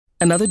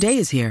Another day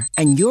is here,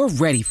 and you're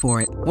ready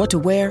for it. What to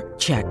wear?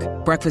 Check.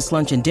 Breakfast,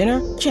 lunch, and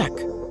dinner? Check.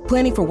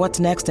 Planning for what's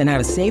next and how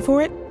to save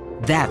for it?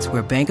 That's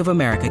where Bank of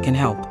America can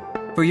help.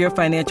 For your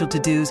financial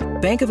to-dos,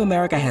 Bank of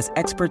America has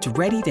experts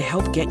ready to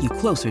help get you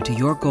closer to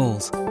your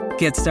goals.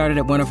 Get started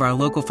at one of our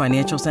local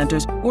financial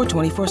centers or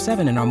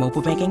 24/7 in our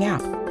mobile banking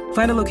app.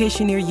 Find a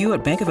location near you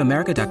at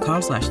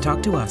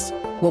bankofamerica.com/talktous.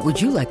 What would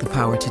you like the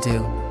power to do?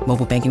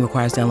 Mobile banking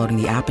requires downloading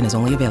the app and is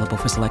only available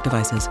for select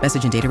devices.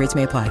 Message and data rates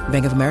may apply.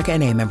 Bank of America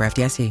N.A., member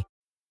FDIC.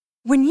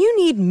 When you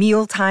need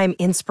mealtime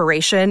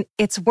inspiration,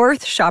 it's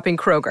worth shopping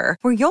Kroger,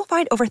 where you'll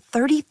find over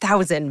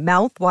 30,000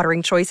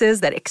 mouth-watering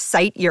choices that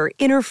excite your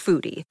inner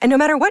foodie. And no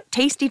matter what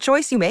tasty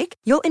choice you make,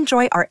 you'll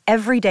enjoy our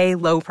everyday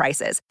low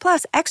prices,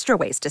 plus extra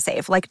ways to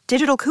save, like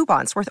digital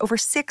coupons worth over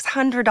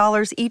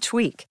 $600 each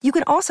week. You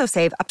can also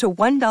save up to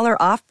 $1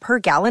 off per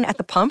gallon at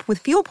the pump with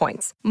fuel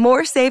points.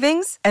 More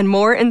savings and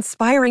more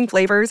inspiring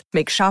flavors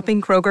make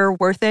shopping Kroger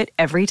worth it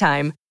every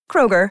time.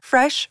 Kroger,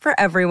 fresh for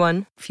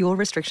everyone. Fuel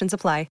restrictions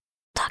apply.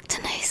 Talk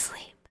to Nice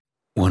Sleep.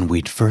 When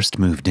we'd first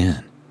moved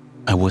in,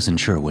 I wasn't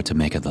sure what to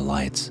make of the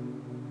lights.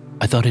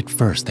 I thought at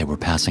first they were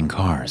passing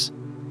cars,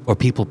 or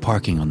people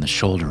parking on the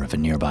shoulder of a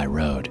nearby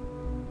road.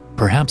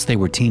 Perhaps they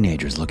were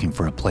teenagers looking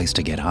for a place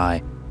to get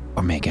high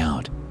or make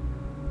out.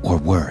 Or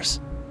worse,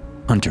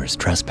 hunters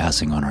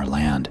trespassing on our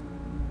land.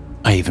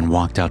 I even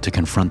walked out to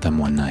confront them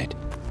one night,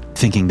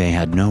 thinking they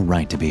had no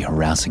right to be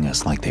harassing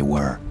us like they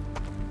were.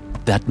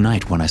 That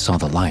night when I saw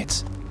the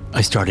lights,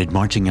 I started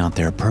marching out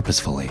there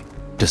purposefully,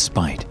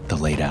 despite the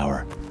late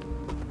hour.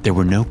 There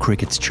were no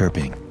crickets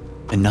chirping,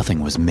 and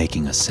nothing was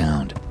making a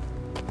sound.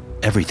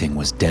 Everything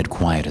was dead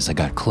quiet as I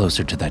got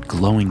closer to that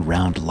glowing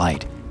round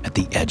light at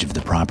the edge of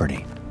the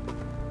property.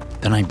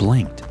 Then I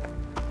blinked,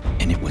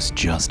 and it was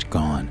just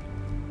gone.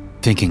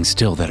 Thinking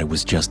still that it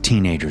was just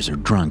teenagers or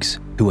drunks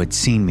who had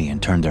seen me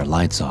and turned their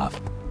lights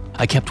off,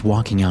 I kept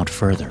walking out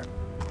further,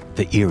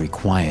 the eerie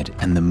quiet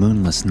and the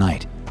moonless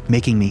night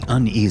making me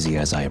uneasy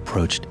as I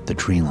approached the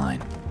tree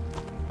line.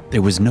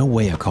 There was no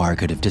way a car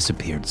could have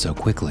disappeared so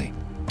quickly,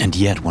 and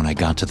yet when I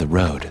got to the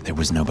road, there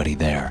was nobody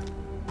there.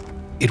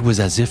 It was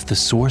as if the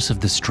source of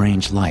the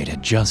strange light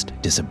had just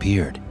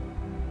disappeared,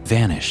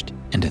 vanished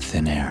into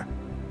thin air.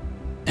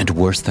 And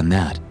worse than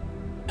that,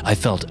 I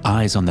felt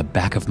eyes on the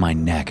back of my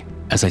neck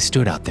as I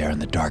stood out there in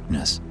the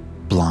darkness,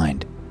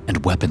 blind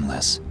and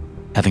weaponless,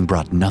 having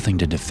brought nothing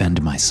to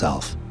defend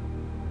myself.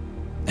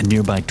 A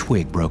nearby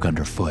twig broke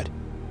underfoot,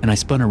 and I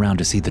spun around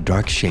to see the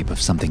dark shape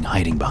of something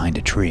hiding behind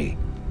a tree,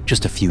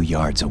 just a few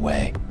yards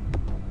away.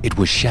 It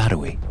was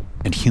shadowy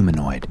and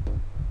humanoid,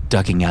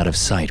 ducking out of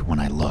sight when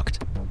I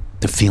looked.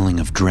 The feeling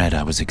of dread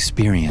I was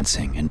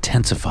experiencing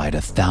intensified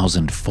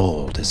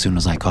 1,000-fold as soon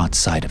as I caught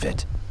sight of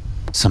it.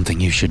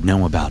 Something you should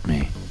know about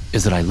me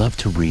is that I love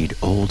to read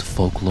old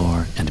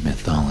folklore and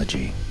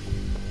mythology.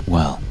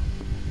 Well,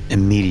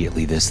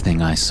 immediately this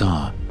thing I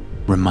saw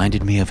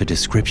reminded me of a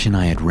description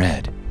I had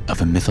read of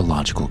a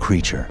mythological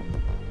creature,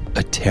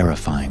 a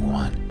terrifying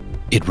one.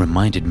 It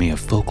reminded me of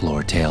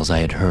folklore tales I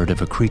had heard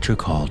of a creature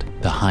called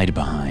the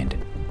Hide-Behind,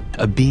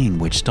 a being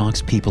which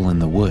stalks people in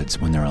the woods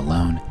when they're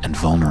alone and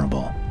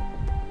vulnerable.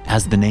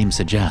 As the name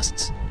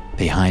suggests,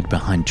 they hide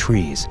behind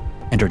trees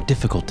and are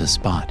difficult to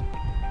spot,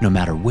 no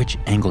matter which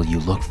angle you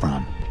look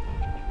from.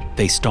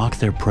 They stalk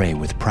their prey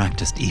with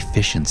practiced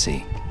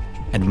efficiency,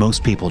 and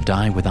most people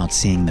die without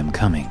seeing them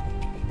coming.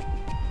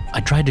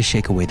 I tried to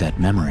shake away that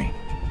memory,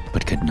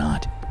 but could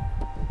not.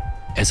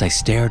 As I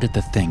stared at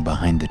the thing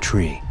behind the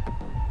tree,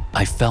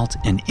 I felt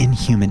an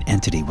inhuman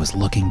entity was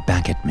looking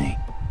back at me.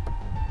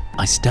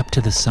 I stepped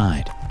to the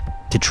side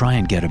to try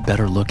and get a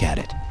better look at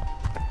it,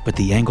 but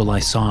the angle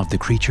I saw of the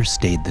creature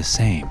stayed the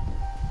same.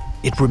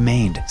 It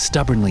remained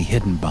stubbornly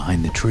hidden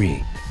behind the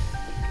tree.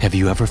 Have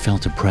you ever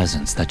felt a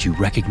presence that you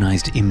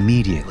recognized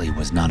immediately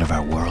was not of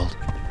our world?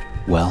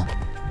 Well,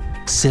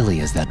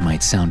 silly as that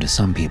might sound to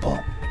some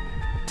people,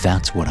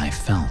 that's what I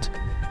felt.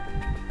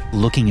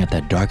 Looking at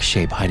that dark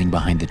shape hiding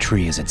behind the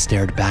tree as it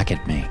stared back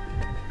at me,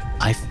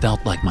 I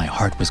felt like my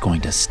heart was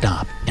going to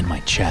stop in my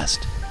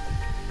chest.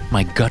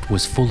 My gut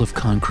was full of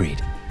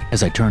concrete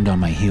as I turned on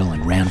my heel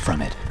and ran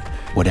from it,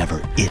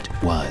 whatever it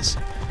was.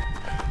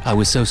 I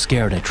was so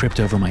scared I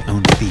tripped over my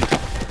own feet,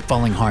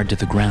 falling hard to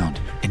the ground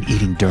and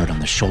eating dirt on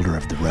the shoulder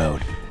of the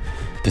road.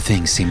 The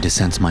thing seemed to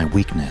sense my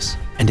weakness,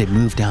 and it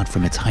moved out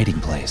from its hiding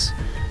place.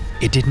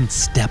 It didn't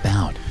step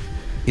out.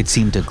 It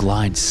seemed to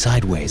glide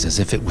sideways as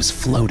if it was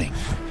floating.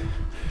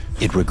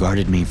 It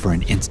regarded me for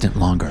an instant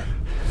longer,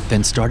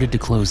 then started to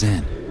close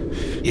in,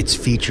 its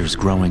features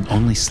growing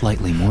only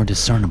slightly more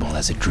discernible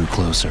as it drew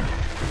closer.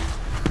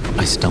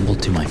 I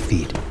stumbled to my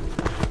feet.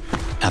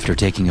 After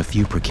taking a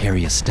few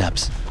precarious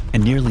steps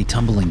and nearly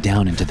tumbling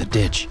down into the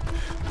ditch,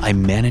 I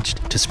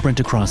managed to sprint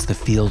across the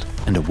field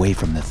and away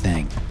from the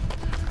thing.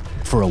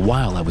 For a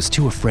while, I was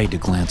too afraid to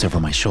glance over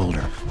my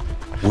shoulder,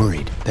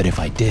 worried that if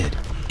I did,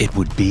 it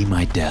would be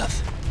my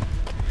death.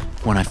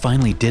 When I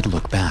finally did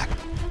look back,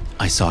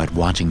 I saw it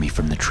watching me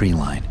from the tree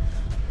line.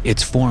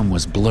 Its form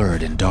was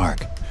blurred and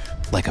dark,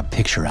 like a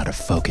picture out of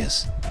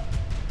focus.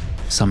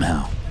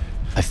 Somehow,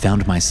 I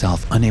found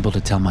myself unable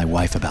to tell my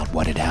wife about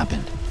what had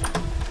happened,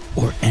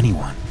 or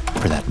anyone,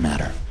 for that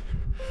matter.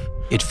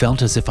 It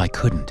felt as if I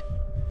couldn't,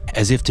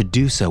 as if to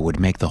do so would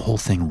make the whole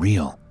thing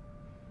real.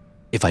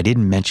 If I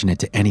didn't mention it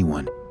to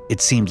anyone,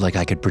 it seemed like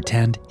I could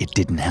pretend it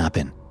didn't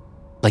happen,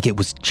 like it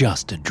was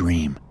just a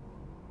dream.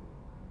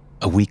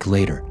 A week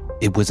later,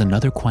 it was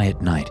another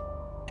quiet night,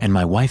 and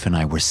my wife and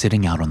I were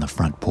sitting out on the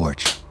front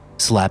porch,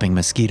 slapping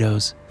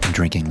mosquitoes and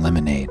drinking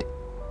lemonade.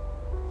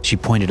 She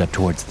pointed up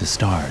towards the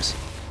stars,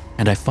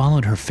 and I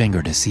followed her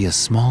finger to see a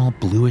small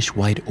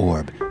bluish-white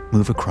orb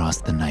move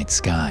across the night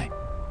sky.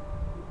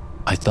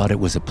 I thought it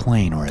was a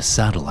plane or a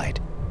satellite,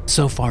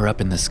 so far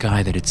up in the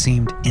sky that it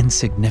seemed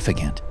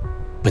insignificant.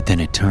 But then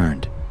it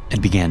turned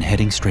and began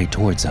heading straight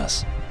towards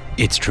us.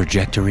 Its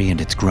trajectory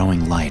and its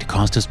growing light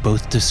caused us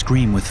both to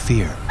scream with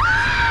fear.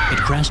 It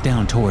crashed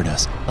down toward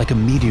us like a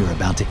meteor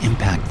about to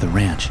impact the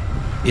ranch,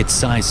 its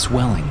size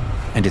swelling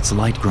and its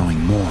light growing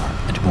more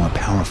and more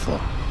powerful.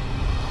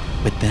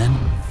 But then,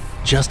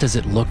 just as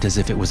it looked as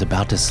if it was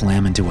about to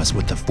slam into us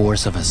with the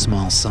force of a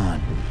small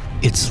sun,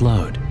 it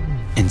slowed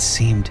and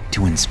seemed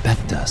to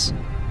inspect us,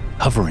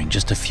 hovering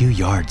just a few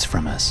yards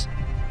from us.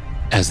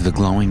 As the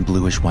glowing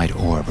bluish-white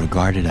orb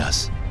regarded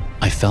us,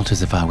 I felt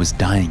as if I was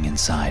dying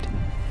inside.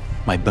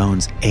 My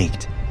bones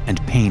ached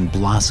and pain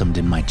blossomed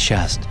in my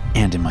chest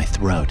and in my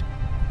throat.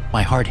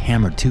 My heart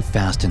hammered too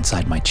fast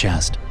inside my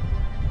chest.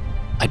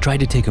 I tried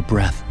to take a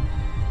breath,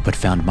 but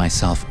found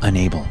myself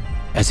unable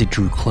as it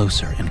drew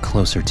closer and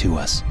closer to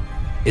us,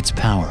 its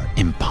power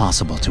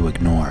impossible to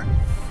ignore.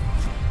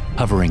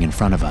 Hovering in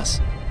front of us,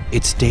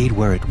 it stayed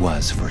where it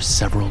was for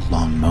several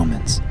long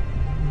moments.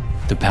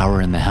 The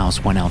power in the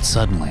house went out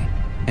suddenly,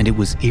 and it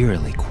was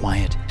eerily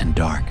quiet and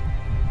dark,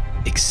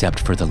 except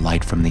for the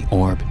light from the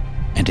orb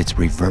and its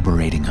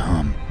reverberating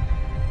hum.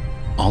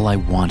 All I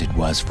wanted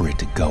was for it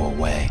to go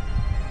away.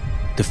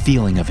 The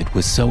feeling of it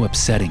was so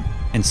upsetting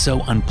and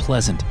so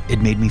unpleasant,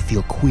 it made me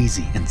feel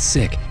queasy and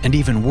sick, and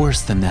even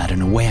worse than that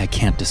in a way I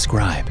can't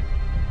describe.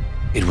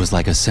 It was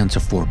like a sense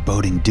of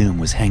foreboding doom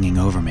was hanging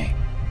over me,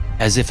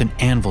 as if an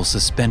anvil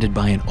suspended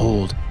by an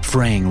old,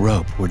 fraying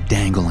rope were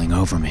dangling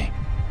over me.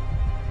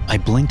 I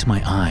blinked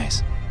my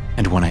eyes,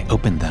 and when I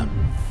opened them,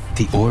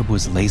 the orb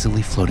was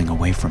lazily floating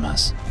away from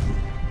us,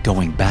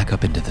 going back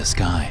up into the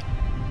sky.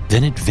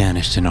 Then it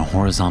vanished in a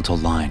horizontal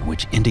line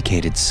which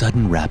indicated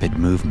sudden rapid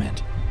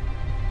movement.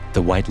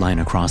 The white line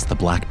across the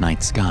black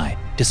night sky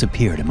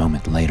disappeared a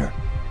moment later,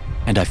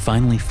 and I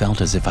finally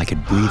felt as if I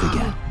could breathe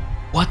again.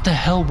 "What the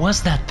hell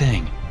was that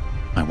thing?"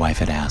 my wife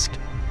had asked,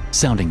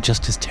 sounding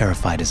just as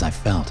terrified as I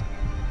felt.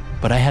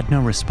 But I had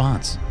no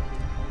response.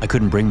 I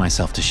couldn't bring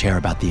myself to share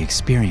about the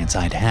experience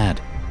I'd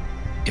had.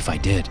 If I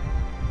did,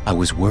 I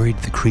was worried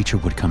the creature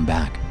would come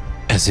back,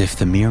 as if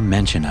the mere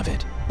mention of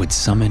it would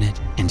summon it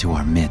into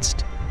our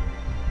midst.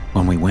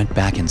 When we went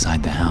back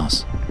inside the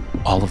house,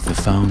 all of the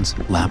phones,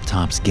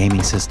 laptops,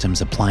 gaming systems,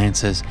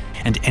 appliances,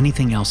 and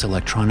anything else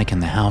electronic in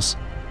the house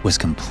was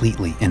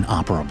completely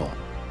inoperable.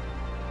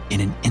 In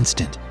an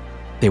instant,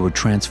 they were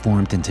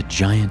transformed into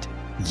giant,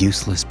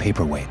 useless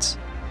paperweights.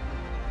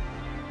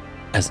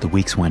 As the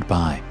weeks went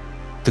by,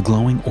 the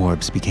glowing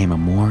orbs became a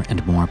more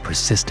and more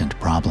persistent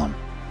problem.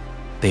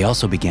 They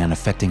also began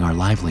affecting our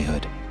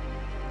livelihood.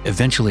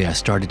 Eventually, I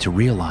started to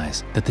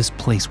realize that this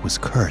place was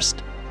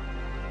cursed.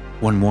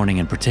 One morning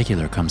in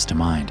particular comes to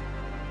mind.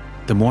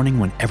 The morning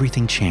when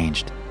everything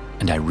changed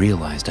and I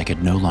realized I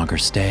could no longer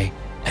stay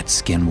at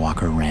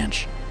Skinwalker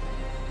Ranch.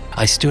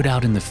 I stood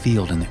out in the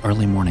field in the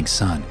early morning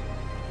sun,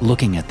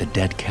 looking at the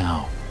dead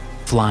cow,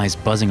 flies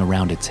buzzing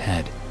around its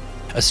head.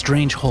 A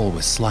strange hole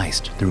was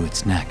sliced through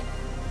its neck,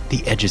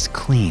 the edges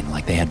clean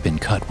like they had been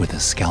cut with a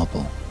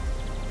scalpel.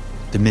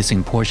 The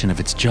missing portion of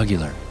its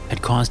jugular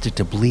had caused it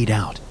to bleed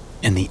out,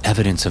 and the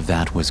evidence of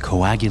that was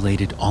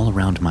coagulated all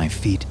around my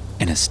feet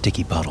in a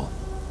sticky puddle.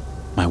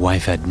 My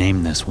wife had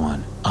named this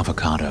one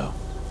Avocado.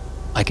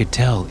 I could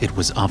tell it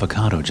was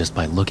avocado just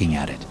by looking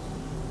at it.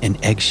 An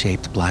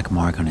egg-shaped black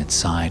mark on its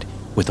side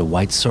with a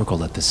white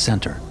circle at the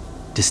center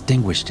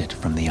distinguished it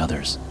from the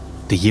others.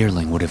 The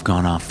yearling would have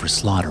gone off for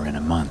slaughter in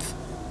a month.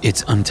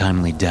 Its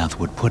untimely death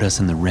would put us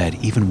in the red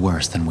even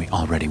worse than we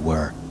already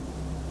were,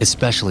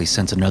 especially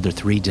since another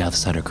 3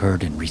 deaths had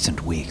occurred in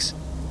recent weeks,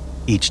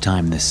 each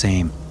time the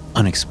same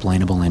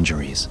unexplainable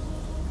injuries.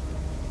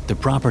 The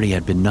property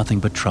had been nothing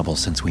but trouble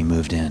since we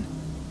moved in.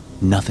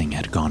 Nothing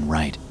had gone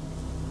right.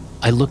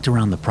 I looked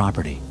around the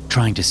property,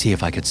 trying to see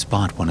if I could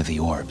spot one of the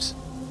orbs.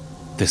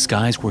 The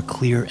skies were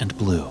clear and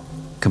blue,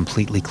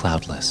 completely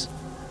cloudless.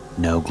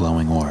 No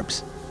glowing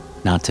orbs.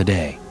 Not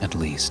today, at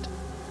least.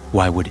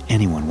 Why would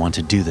anyone want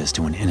to do this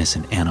to an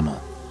innocent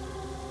animal?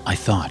 I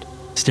thought,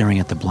 staring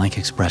at the blank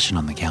expression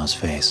on the cow's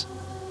face.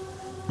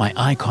 My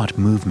eye caught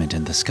movement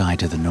in the sky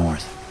to the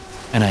north,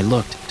 and I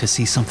looked to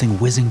see something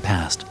whizzing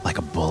past like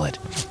a bullet.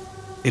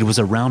 It was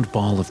a round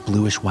ball of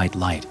bluish-white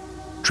light,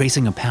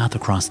 tracing a path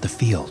across the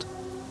field,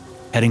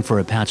 heading for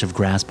a patch of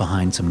grass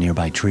behind some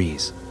nearby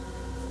trees.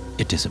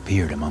 It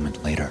disappeared a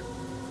moment later.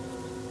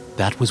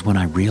 That was when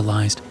I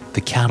realized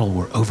the cattle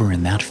were over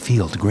in that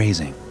field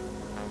grazing.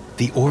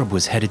 The orb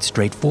was headed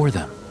straight for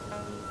them.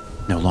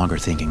 No longer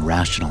thinking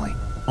rationally,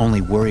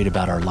 only worried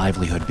about our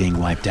livelihood being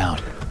wiped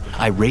out,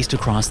 I raced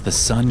across the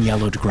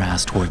sun-yellowed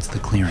grass towards the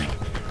clearing.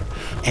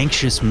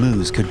 Anxious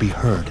moos could be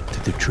heard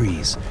through the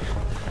trees.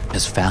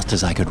 As fast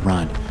as I could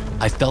run,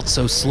 I felt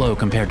so slow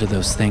compared to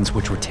those things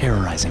which were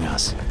terrorizing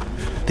us,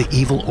 the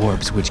evil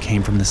orbs which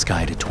came from the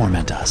sky to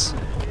torment us.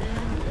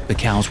 The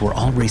cows were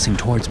all racing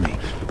towards me,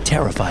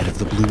 terrified of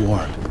the blue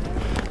orb.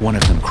 One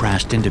of them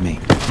crashed into me,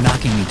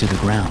 knocking me to the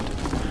ground,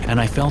 and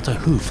I felt a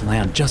hoof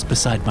land just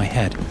beside my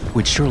head,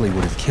 which surely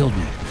would have killed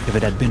me if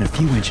it had been a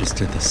few inches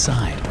to the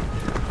side.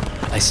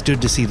 I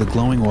stood to see the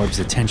glowing orb's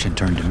attention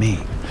turn to me.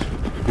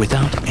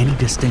 Without any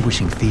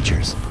distinguishing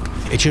features,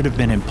 it should have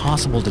been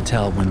impossible to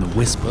tell when the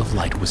wisp of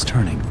light was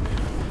turning,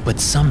 but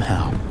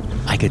somehow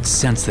I could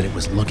sense that it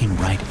was looking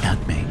right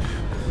at me.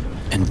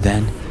 And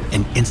then,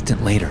 an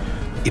instant later,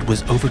 it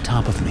was over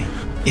top of me,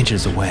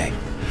 inches away.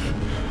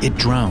 It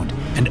droned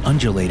and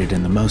undulated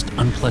in the most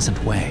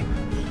unpleasant way,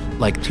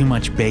 like too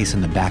much bass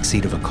in the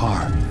backseat of a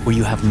car where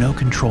you have no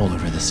control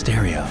over the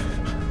stereo.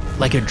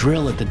 Like a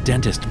drill at the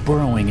dentist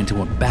burrowing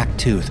into a back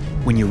tooth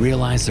when you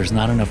realize there's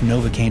not enough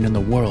Novocaine in the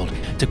world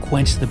to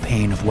quench the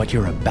pain of what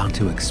you're about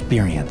to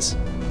experience.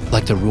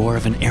 Like the roar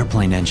of an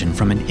airplane engine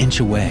from an inch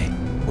away,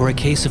 or a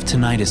case of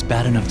tinnitus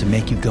bad enough to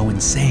make you go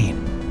insane.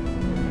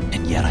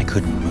 And yet I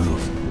couldn't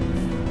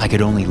move. I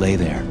could only lay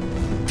there,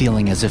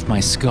 feeling as if my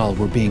skull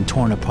were being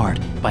torn apart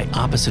by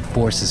opposite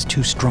forces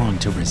too strong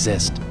to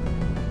resist.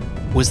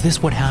 Was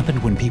this what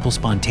happened when people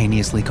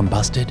spontaneously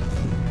combusted?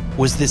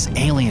 Was this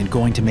alien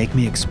going to make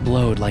me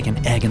explode like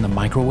an egg in the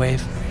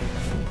microwave?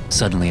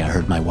 Suddenly I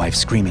heard my wife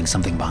screaming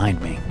something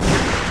behind me.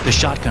 The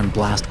shotgun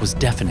blast was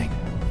deafening,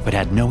 but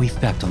had no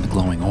effect on the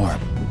glowing orb.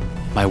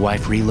 My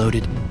wife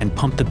reloaded and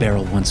pumped the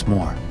barrel once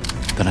more.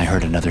 Then I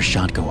heard another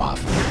shot go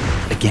off.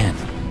 Again,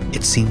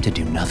 it seemed to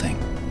do nothing.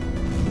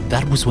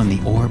 That was when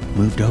the orb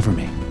moved over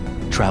me,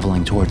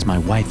 traveling towards my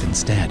wife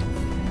instead.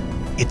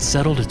 It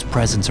settled its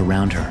presence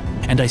around her,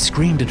 and I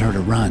screamed at her to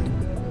run.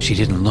 She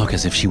didn't look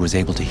as if she was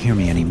able to hear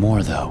me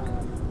anymore, though.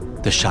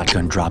 The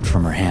shotgun dropped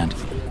from her hand,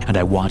 and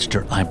I watched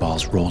her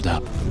eyeballs rolled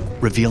up,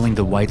 revealing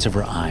the whites of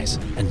her eyes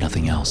and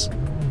nothing else.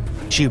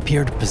 She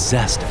appeared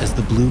possessed as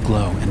the blue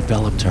glow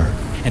enveloped her,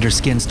 and her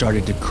skin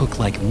started to cook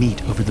like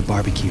meat over the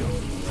barbecue.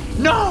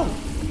 "No!"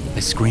 I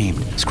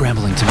screamed,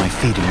 scrambling to my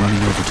feet and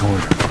running over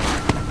toward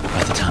her.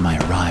 By the time I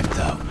arrived,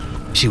 though,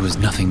 she was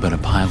nothing but a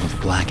pile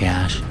of black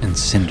ash and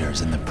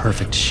cinders in the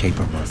perfect shape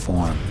of her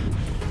form.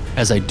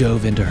 As I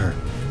dove into her,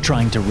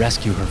 trying to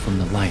rescue her from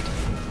the light,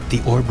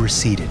 the orb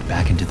receded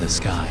back into the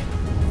sky.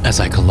 As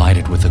I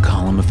collided with the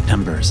column of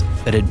embers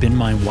that had been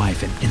my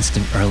wife an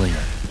instant earlier,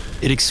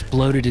 it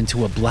exploded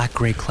into a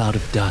black-gray cloud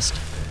of dust,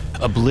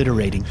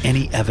 obliterating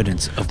any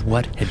evidence of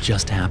what had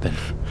just happened,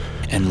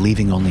 and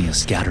leaving only a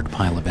scattered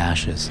pile of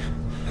ashes.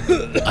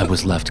 I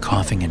was left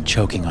coughing and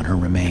choking on her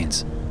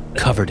remains,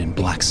 covered in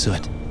black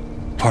soot.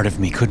 Part of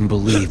me couldn't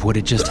believe what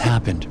had just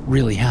happened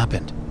really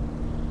happened.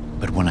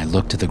 But when I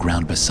looked to the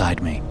ground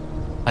beside me,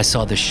 I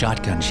saw the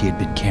shotgun she had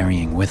been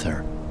carrying with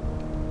her.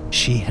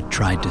 She had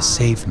tried to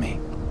save me,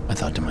 I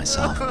thought to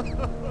myself.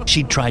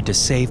 She'd tried to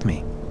save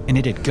me, and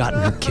it had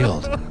gotten her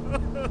killed.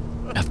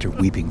 After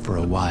weeping for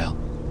a while,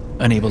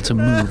 unable to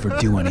move or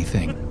do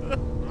anything,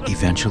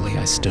 eventually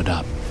I stood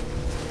up,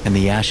 and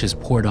the ashes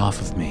poured off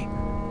of me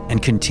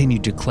and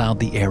continued to cloud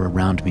the air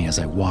around me as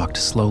I walked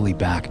slowly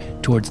back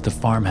towards the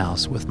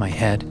farmhouse with my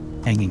head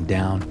hanging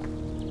down.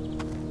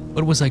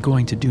 What was I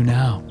going to do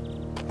now?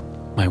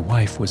 My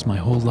wife was my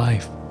whole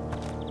life.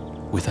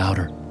 Without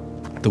her,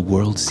 the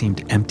world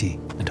seemed empty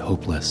and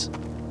hopeless.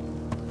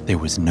 There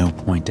was no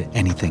point to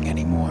anything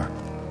anymore.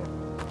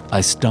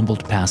 I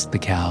stumbled past the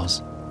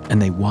cows,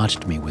 and they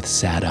watched me with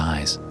sad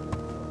eyes.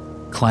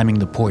 Climbing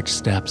the porch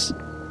steps,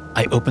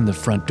 I opened the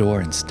front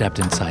door and stepped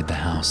inside the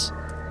house.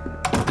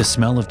 The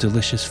smell of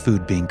delicious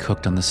food being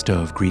cooked on the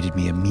stove greeted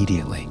me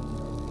immediately.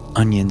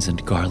 Onions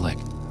and garlic,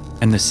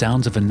 and the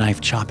sounds of a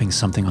knife chopping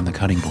something on the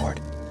cutting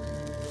board.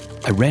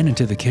 I ran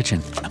into the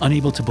kitchen,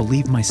 unable to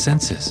believe my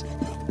senses.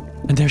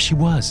 And there she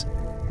was,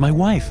 my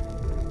wife,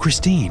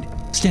 Christine,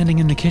 standing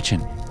in the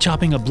kitchen,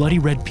 chopping a bloody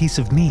red piece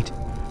of meat.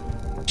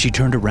 She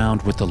turned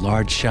around with the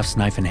large chef's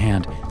knife in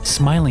hand,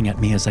 smiling at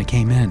me as I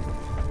came in.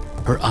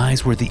 Her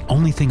eyes were the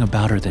only thing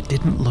about her that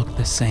didn't look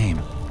the same.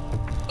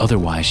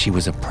 Otherwise, she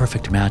was a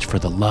perfect match for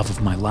the love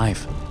of my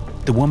life,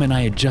 the woman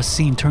I had just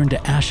seen turn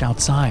to ash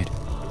outside.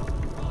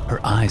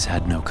 Her eyes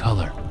had no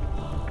color,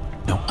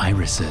 no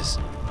irises.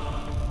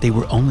 They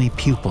were only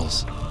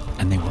pupils,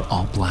 and they were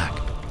all black.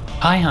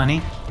 "Hi,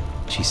 honey,"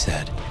 she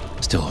said,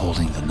 still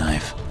holding the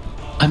knife.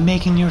 "I'm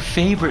making your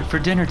favorite for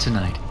dinner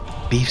tonight,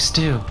 beef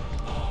stew.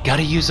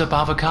 Gotta use up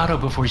avocado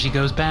before she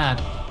goes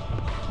bad."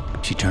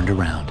 She turned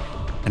around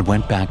and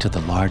went back to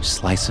the large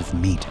slice of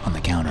meat on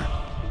the counter.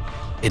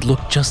 It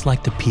looked just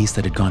like the piece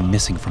that had gone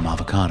missing from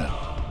avocado.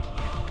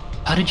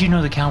 "How did you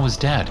know the cow was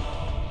dead?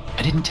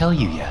 I didn't tell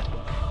you yet."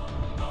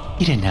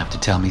 "You didn't have to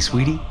tell me,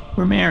 sweetie.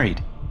 We're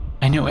married.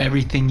 I know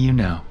everything you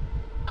know.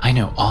 I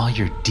know all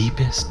your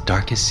deepest,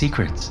 darkest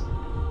secrets.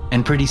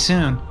 And pretty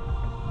soon,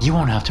 You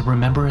won't have to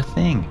remember a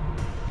thing."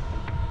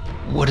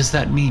 "What does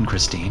that mean,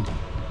 Christine?"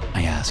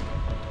 I asked,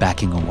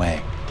 backing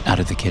away out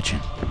of the kitchen.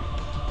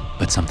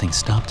 But something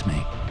stopped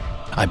me.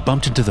 I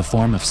bumped into the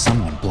form of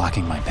someone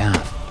blocking my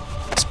path.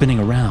 Spinning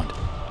around,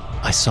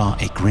 I saw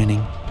a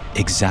grinning,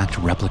 exact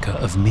replica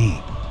of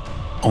me,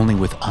 only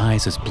with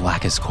eyes as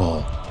black as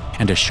coal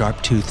and a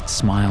sharp-toothed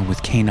smile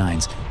with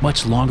canines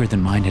much longer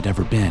than mine had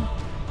ever been.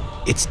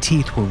 Its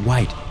teeth were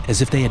white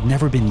as if they had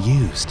never been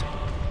used.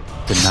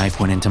 The knife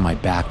went into my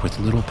back with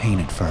little pain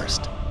at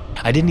first.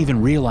 I didn't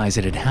even realize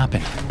it had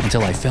happened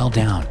until I fell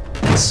down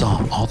and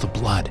saw all the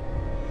blood.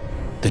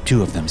 The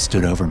two of them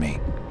stood over me,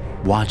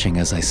 watching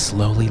as I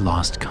slowly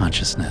lost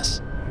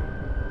consciousness.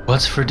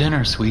 "What's for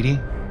dinner, sweetie?"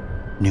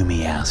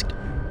 Numi asked,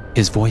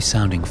 his voice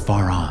sounding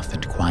far off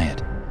and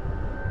quiet.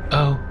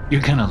 "Oh,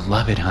 you're gonna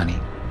love it, honey.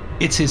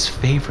 It's his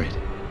favorite,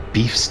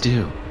 beef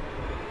stew."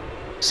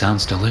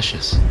 "Sounds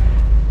delicious,"